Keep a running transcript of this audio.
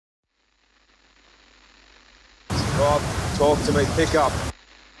Rob, talk to me. Pick up.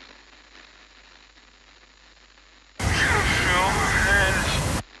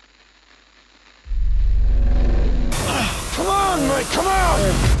 Come on, mate, come on!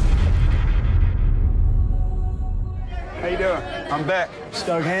 How you doing? I'm back.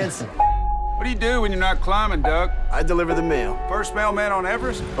 Doug Hansen. What do you do when you're not climbing, Doug? I deliver the mail. First mailman on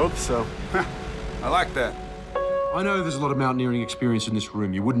Everest? Hope so. I like that. I know there's a lot of mountaineering experience in this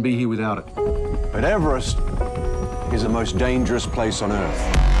room. You wouldn't be here without it. But Everest is the most dangerous place on Earth.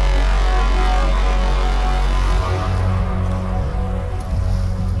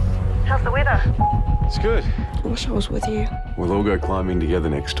 How's the weather? It's good. I wish I was with you. We'll all go climbing together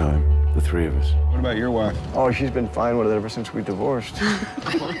next time, the three of us. What about your wife? Oh, she's been fine with it ever since we divorced. Good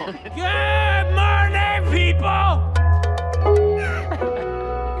morning, people!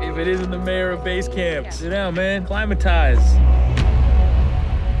 If it isn't the mayor of base camp, sit down, man. Climatize.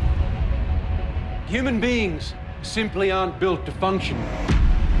 Human beings simply aren't built to function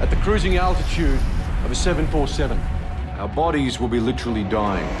at the cruising altitude of a 747. Our bodies will be literally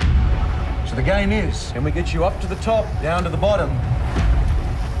dying. So the game is, can we get you up to the top, down to the bottom,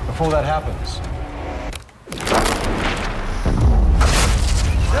 before that happens?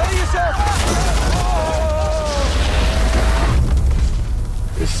 Ready yourself!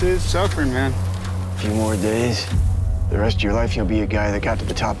 This is suffering, man. A few more days. The rest of your life, you'll be a guy that got to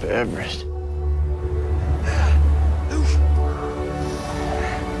the top of Everest.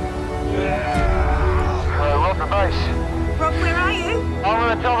 Welcome to base. Rob, where are you? I'm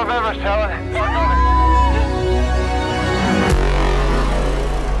on the top of Everest, Helen.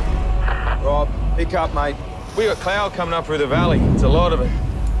 Rob, pick up, mate. We got cloud coming up through the valley. It's a lot of it.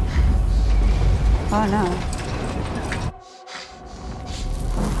 Oh, no.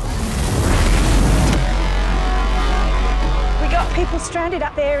 We got people stranded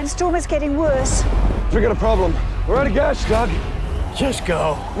up there and the storm is getting worse. We got a problem. We're out of gas, Doug. Just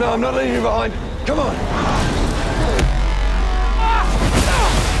go. No, I'm not leaving you behind. Come on.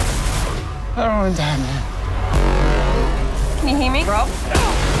 I don't want to die, man. Can you hear me? Rob?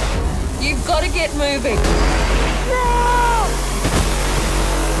 You've got to get moving.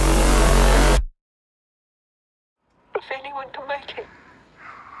 If anyone can make it,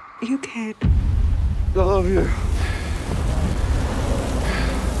 you can. I love you.